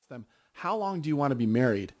them, "How long do you want to be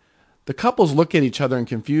married?" The couples look at each other in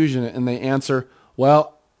confusion and they answer,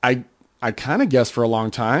 "Well, I kind of guess for a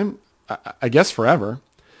long time. I guess forever."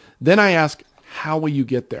 Then I ask, "How will you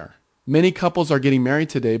get there?" Many couples are getting married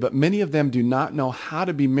today, but many of them do not know how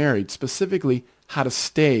to be married, specifically how to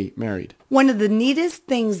stay married. One of the neatest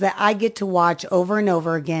things that I get to watch over and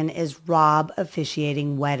over again is Rob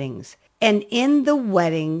officiating weddings. And in the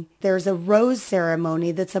wedding, there's a rose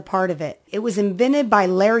ceremony that's a part of it. It was invented by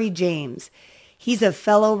Larry James. He's a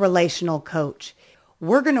fellow relational coach.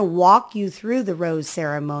 We're going to walk you through the rose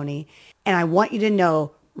ceremony, and I want you to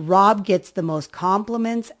know Rob gets the most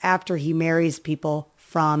compliments after he marries people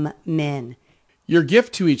from men. Your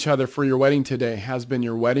gift to each other for your wedding today has been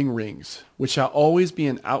your wedding rings, which shall always be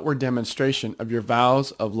an outward demonstration of your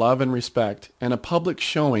vows of love and respect and a public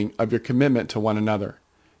showing of your commitment to one another.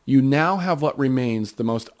 You now have what remains the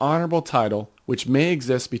most honorable title which may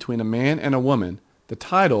exist between a man and a woman, the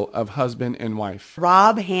title of husband and wife.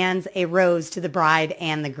 Rob hands a rose to the bride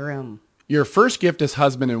and the groom. Your first gift as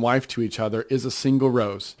husband and wife to each other is a single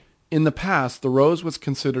rose. In the past, the rose was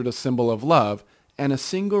considered a symbol of love, and a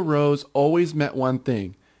single rose always meant one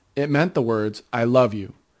thing. It meant the words, "I love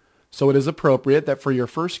you." So it is appropriate that for your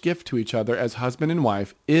first gift to each other as husband and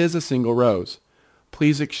wife is a single rose.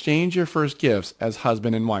 Please exchange your first gifts as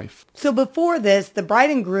husband and wife. So before this, the bride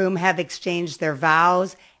and groom have exchanged their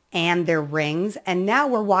vows and their rings, and now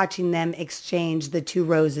we're watching them exchange the two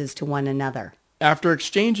roses to one another. After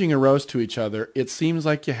exchanging a rose to each other, it seems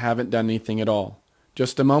like you haven't done anything at all.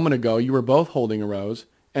 Just a moment ago, you were both holding a rose,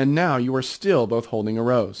 and now you are still both holding a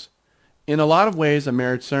rose. In a lot of ways, a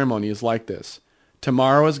marriage ceremony is like this.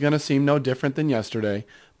 Tomorrow is going to seem no different than yesterday,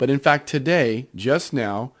 but in fact today, just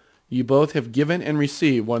now, you both have given and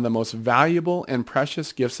received one of the most valuable and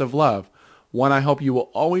precious gifts of love, one I hope you will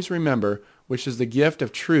always remember, which is the gift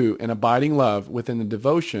of true and abiding love within the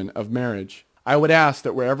devotion of marriage. I would ask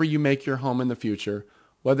that wherever you make your home in the future,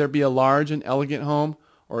 whether it be a large and elegant home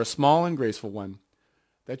or a small and graceful one,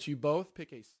 that you both pick a